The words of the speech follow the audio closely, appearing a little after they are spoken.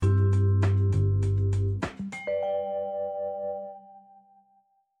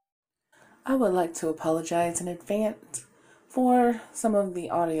I would like to apologize in advance for some of the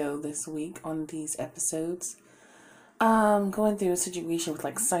audio this week on these episodes. I'm going through a situation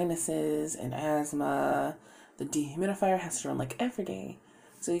with sinuses and asthma. The dehumidifier has to run every day.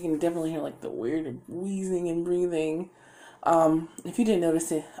 So you can definitely hear the weird wheezing and breathing. If you didn't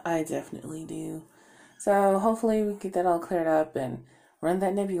notice it, I definitely do. So hopefully we get that all cleared up and run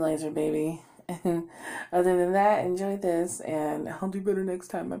that nebulizer, baby. And other than that, enjoy this, and I'll do better next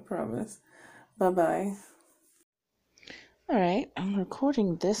time, I promise. Bye-bye. All right, I'm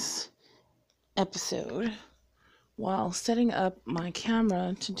recording this episode while setting up my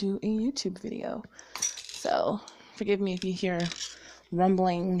camera to do a YouTube video. So forgive me if you hear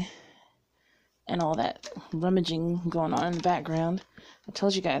rumbling and all that rummaging going on in the background. I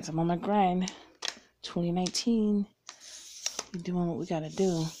told you guys I'm on my grind. 2019, doing what we gotta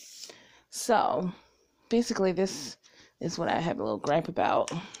do. So basically this is what I have a little gripe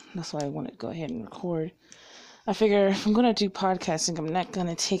about. That's why I want to go ahead and record. I figure if I'm going to do podcasting, I'm not going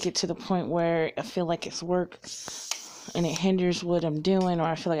to take it to the point where I feel like it's work and it hinders what I'm doing, or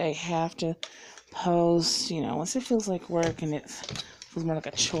I feel like I have to post, once it feels like work and it feels more like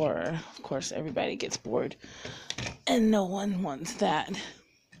a chore. Of course, everybody gets bored and no one wants that.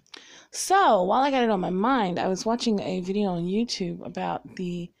 So while I got it on my mind, I was watching a video on YouTube about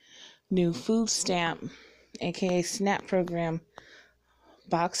the new food stamp, aka SNAP program,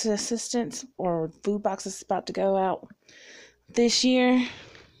 box assistance or food boxes about to go out this year.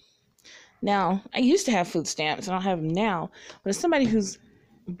 Now, I used to have food stamps. I don't have them now. But as somebody who's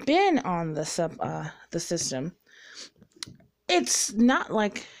been on the system, it's not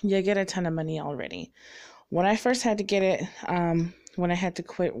like you get a ton of money already. When I first had to get it, when I had to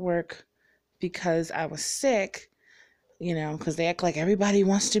quit work because I was sick, because they act like everybody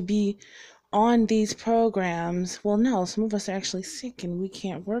wants to be on these programs. Well, no, some of us are actually sick and we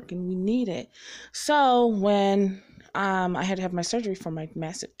can't work and we need it. So when I had to have my surgery for my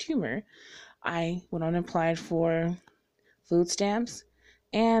massive tumor, I went on and applied for food stamps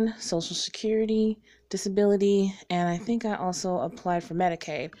and Social Security, disability, and I think I also applied for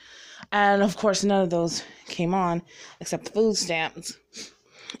Medicaid. And of course, none of those came on except the food stamps.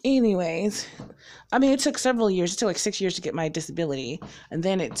 Anyways, it took several years. It took 6 years to get my disability. And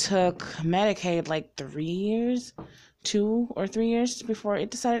then it took Medicaid 2 or 3 years before it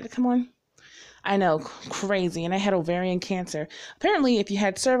decided to come on. I know, crazy. And I had ovarian cancer. Apparently, if you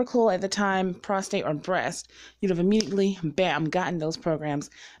had cervical at the time, prostate, or breast, you'd have immediately, bam, gotten those programs.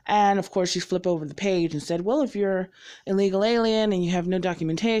 And of course, you flip over the page and said, well, if you're illegal alien and you have no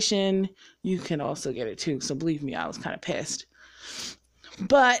documentation, you can also get it too. So believe me, I was kind of pissed.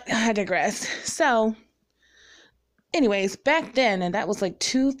 But I digress. So, anyways, back then, and that was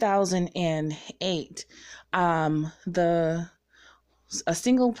 2008, a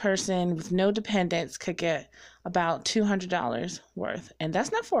single person with no dependents could get about $200 worth. And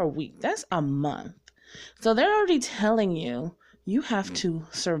that's not for a week. That's a month. So they're already telling you have to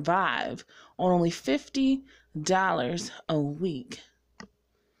survive on only $50 a week.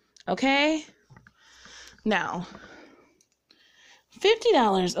 Okay? Now,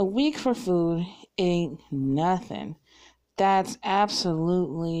 $50 a week for food ain't nothing. That's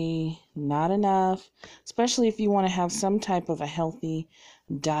absolutely not enough, especially if you want to have some type of a healthy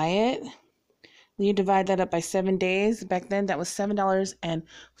diet. You divide that up by 7 days. Back then, that was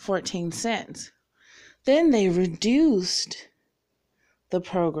 $7.14. Then they reduced the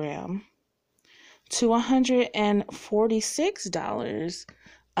program to $146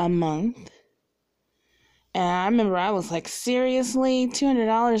 a month. And I remember I was seriously,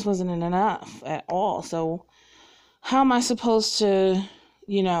 $200 wasn't enough at all. So how am I supposed to,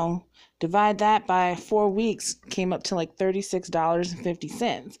 divide that by 4 weeks? Came up to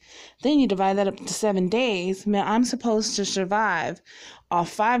 $36.50. Then you divide that up to 7 days. Man, I'm supposed to survive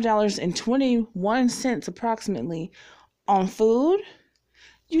off $5.21 approximately on food.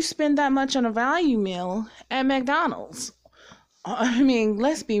 You spend that much on a value meal at McDonald's.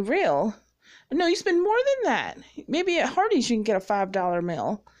 Let's be real. No, you spend more than that. Maybe at Hardee's you can get a $5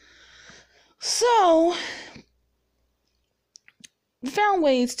 meal. So, we found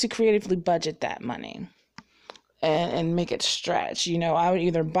ways to creatively budget that money and make it stretch. I would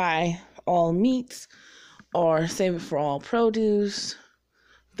either buy all meats or save it for all produce,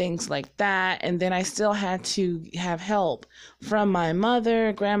 things like that. And then I still had to have help from my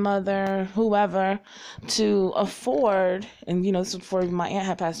mother, grandmother, whoever, to afford, and this was before my aunt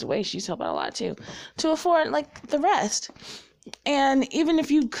had passed away, she used to help out a lot too, to afford the rest. And even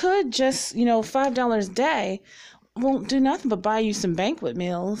if you could just, $5 a day, won't do nothing but buy you some banquet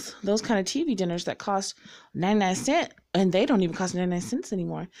meals, those kind of TV dinners that cost 99 cents, and they don't even cost 99 cents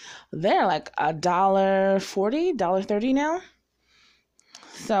anymore. They're like $1.40, $1.30 now.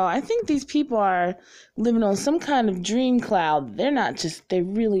 So I think these people are living on some kind of dream cloud. They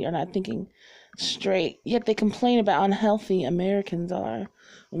really are not thinking straight. Yet they complain about how unhealthy Americans are.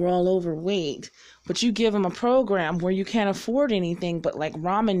 We're all overweight. But you give them a program where you can't afford anything but like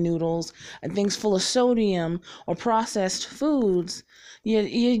ramen noodles and things full of sodium or processed foods.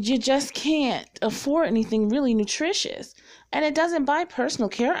 You just can't afford anything really nutritious. And it doesn't buy personal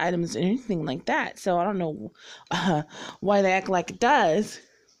care items or anything like that. So I don't know why they act like it does.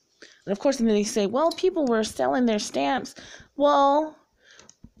 And of course, then they say, well, people were selling their stamps. Well,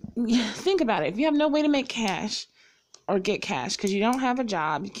 think about it. If you have no way to make cash or get cash because you don't have a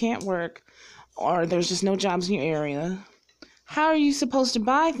job, you can't work, or there's just no jobs in your area, how are you supposed to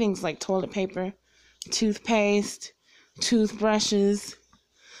buy things like toilet paper, toothpaste, toothbrushes,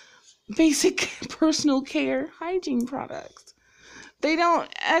 basic personal care hygiene products? They don't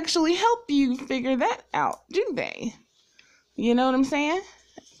actually help you figure that out, do they? You know what I'm saying?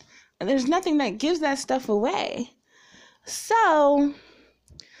 There's nothing that gives that stuff away. So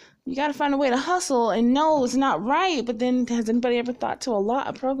you got to find a way to hustle and know it's not right. But then has anybody ever thought to allot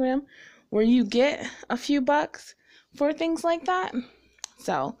a program where you get a few bucks for things like that?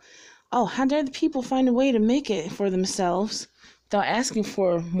 So, how dare the people find a way to make it for themselves without asking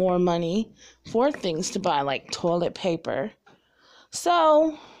for more money for things to buy like toilet paper?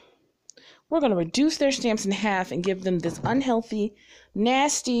 So we're going to reduce their stamps in half and give them this unhealthy,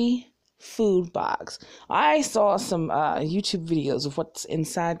 nasty food box. I saw some YouTube videos of what's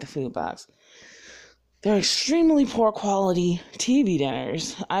inside the food box. They're extremely poor quality TV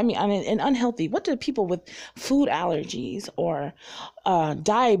dinners. I mean, and unhealthy. What do people with food allergies or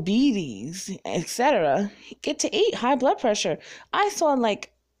diabetes, etc., get to eat? High blood pressure. I saw it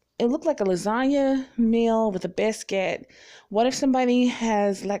looked like a lasagna meal with a biscuit. What if somebody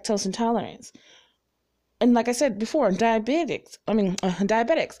has lactose intolerance? And like I said before, diabetics,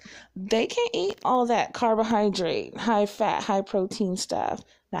 they can't eat all that carbohydrate, high fat, high protein stuff.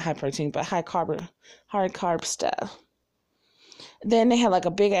 Not high protein, but high carb stuff. Then they had like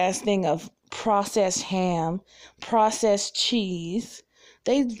a big ass thing of processed ham, processed cheese.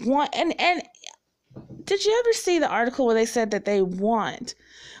 They want, and did you ever see the article where they said that they want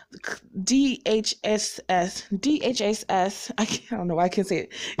DHHS, I don't know why I can't say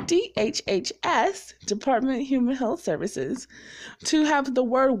it, DHHS, Department of Human Health Services, to have the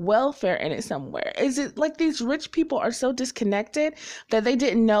word welfare in it somewhere? Is it like these rich people are so disconnected that they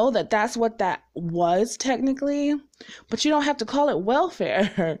didn't know that that's what that was technically? But you don't have to call it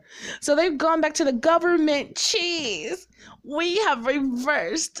welfare. So they've gone back to the government cheese. We have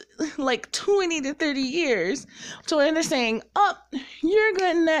reversed like 20 to 30 years to where they're saying, you're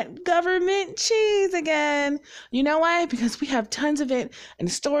getting that government cheese again. You know why? Because we have tons of it in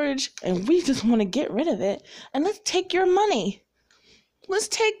storage and we just want to get rid of it. And let's take your money. Let's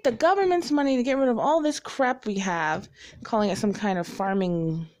take the government's money to get rid of all this crap we have, calling it some kind of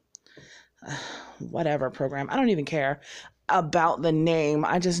farming whatever program. I don't even care about the name.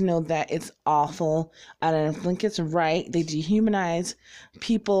 I just know that it's awful. I don't think it's right. They dehumanize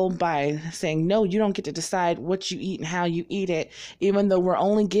people by saying, no, you don't get to decide what you eat and how you eat it, even though we're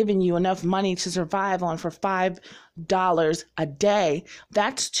only giving you enough money to survive on for $5 a day.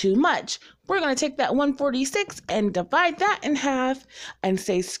 That's too much. We're going to take that 146 and divide that in half and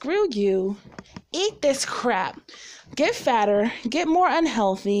say, screw you, eat this crap. Get fatter, get more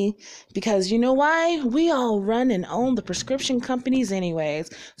unhealthy, because you know why? We all run and own the prescription companies anyways.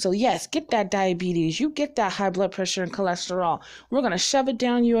 So yes, get that diabetes, you get that high blood pressure and cholesterol. We're going to shove it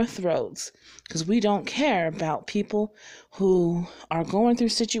down your throats because we don't care about people who are going through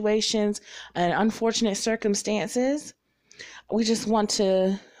situations and unfortunate circumstances. We just want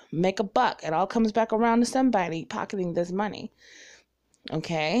to make a buck. It all comes back around to somebody pocketing this money.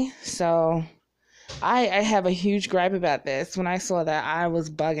 Okay, so I have a huge gripe about this. When I saw that, I was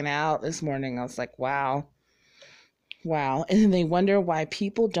bugging out this morning. I was like, wow. And then they wonder why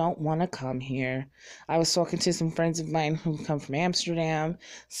people don't want to come here. I was talking to some friends of mine who come from Amsterdam,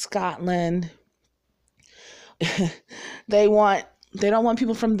 Scotland. They don't want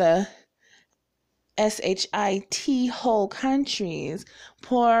people from the SHIT whole countries,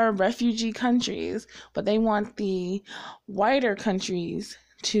 poor refugee countries, but they want the whiter countries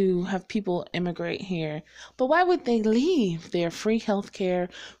to have people immigrate here. But why would they leave their free healthcare,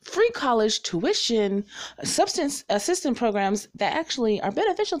 free college tuition, substance assistance programs that actually are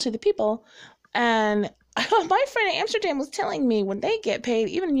beneficial to the people? And my friend in Amsterdam was telling me when they get paid,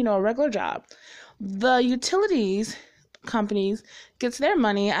 even, a regular job, the utilities companies gets their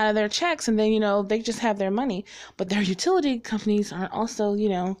money out of their checks, and then they just have their money, but their utility companies are also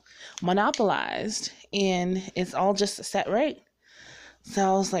monopolized, and it's all just a set rate. So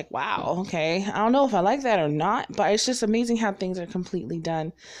I was like, wow, okay, I don't know if I like that or not, but it's just amazing how things are completely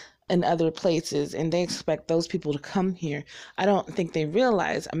done in other places, and they expect those people to come here. I don't think they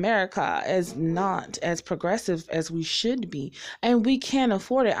realize America is not as progressive as we should be, and we can't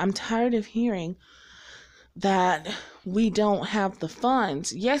afford it. I'm tired of hearing that we don't have the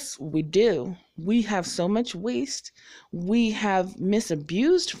funds. Yes, we do. We have so much waste. We have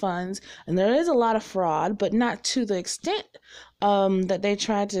misabused funds, and there is a lot of fraud, but not to the extent that they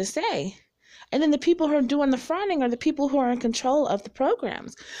tried to say. And then the people who are doing the frauding are the people who are in control of the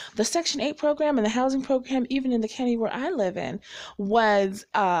programs. The Section 8 program and the housing program, even in the county where I live in, was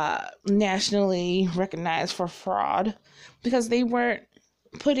nationally recognized for fraud because they weren't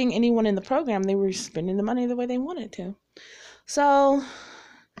putting anyone in the program. They were spending the money the way they wanted to. So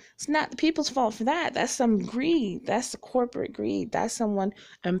it's not the people's fault for that. That's some greed. That's the corporate greed. That's someone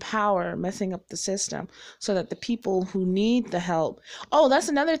in power messing up the system so that the people who need the help. Oh, that's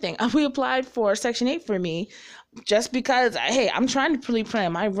another thing. We applied for Section 8 for me just because, hey, I'm trying to really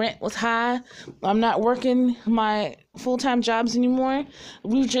plan. My rent was high. I'm not working my full-time jobs anymore.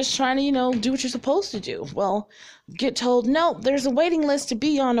 We were just trying to, do what you're supposed to do. Well, get told, no, there's a waiting list to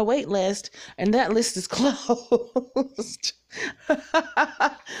be on a wait list, and that list is closed.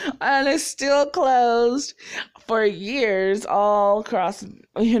 And it's still closed for years all across,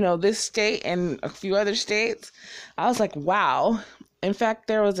 this state and a few other states. I was like, wow. In fact,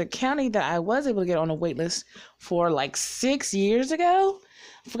 there was a county that I was able to get on a wait list for like 6 years ago.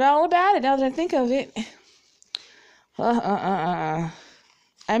 Forgot all about it now that I think of it. I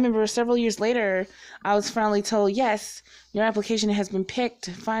remember several years later, I was finally told, yes, your application has been picked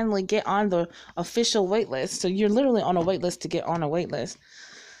to finally get on the official wait list. So you're literally on a wait list to get on a wait list.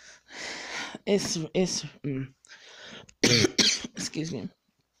 It's excuse me.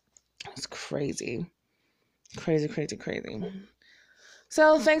 It's crazy. Crazy.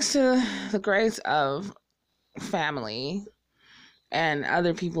 So thanks to the grace of family and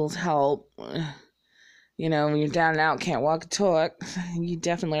other people's help, when you're down and out, can't walk or talk, you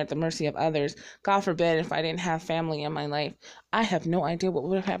definitely are at the mercy of others. God forbid if I didn't have family in my life, I have no idea what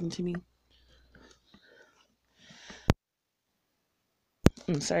would have happened to me.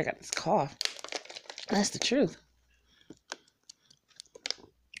 I'm sorry, I got this cough. That's the truth.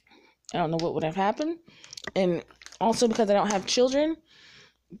 I don't know what would have happened. And also because I don't have children,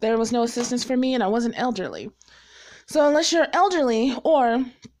 there was no assistance for me, and I wasn't elderly. So unless you're elderly or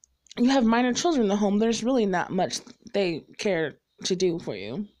you have minor children in the home, there's really not much they care to do for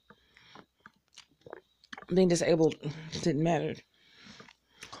you. Being disabled didn't matter.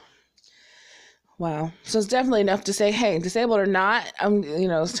 Wow. So it's definitely enough to say, hey, disabled or not,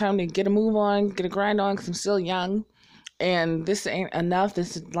 it's time to get a move on, get a grind on, because I'm still young, and this ain't enough.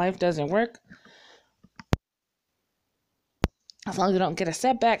 This life doesn't work. As long as I don't get a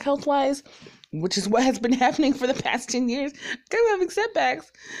setback health-wise, which is what has been happening for the past 10 years, I'm having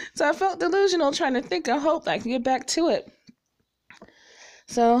setbacks. So I felt delusional trying to think and hope that I can get back to it.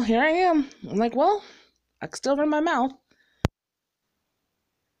 So here I am. I'm like, well, I can still run my mouth.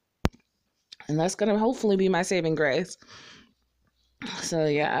 And that's going to hopefully be my saving grace. So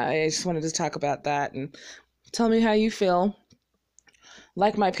yeah, I just wanted to talk about that and tell me how you feel.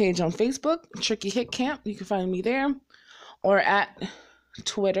 Like my page on Facebook, Tricky Hit Camp. You can find me there. Or at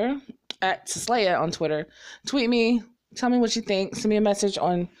Twitter, at Ceslaya on Twitter. Tweet me, tell me what you think, send me a message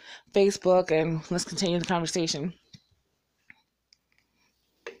on Facebook, and let's continue the conversation.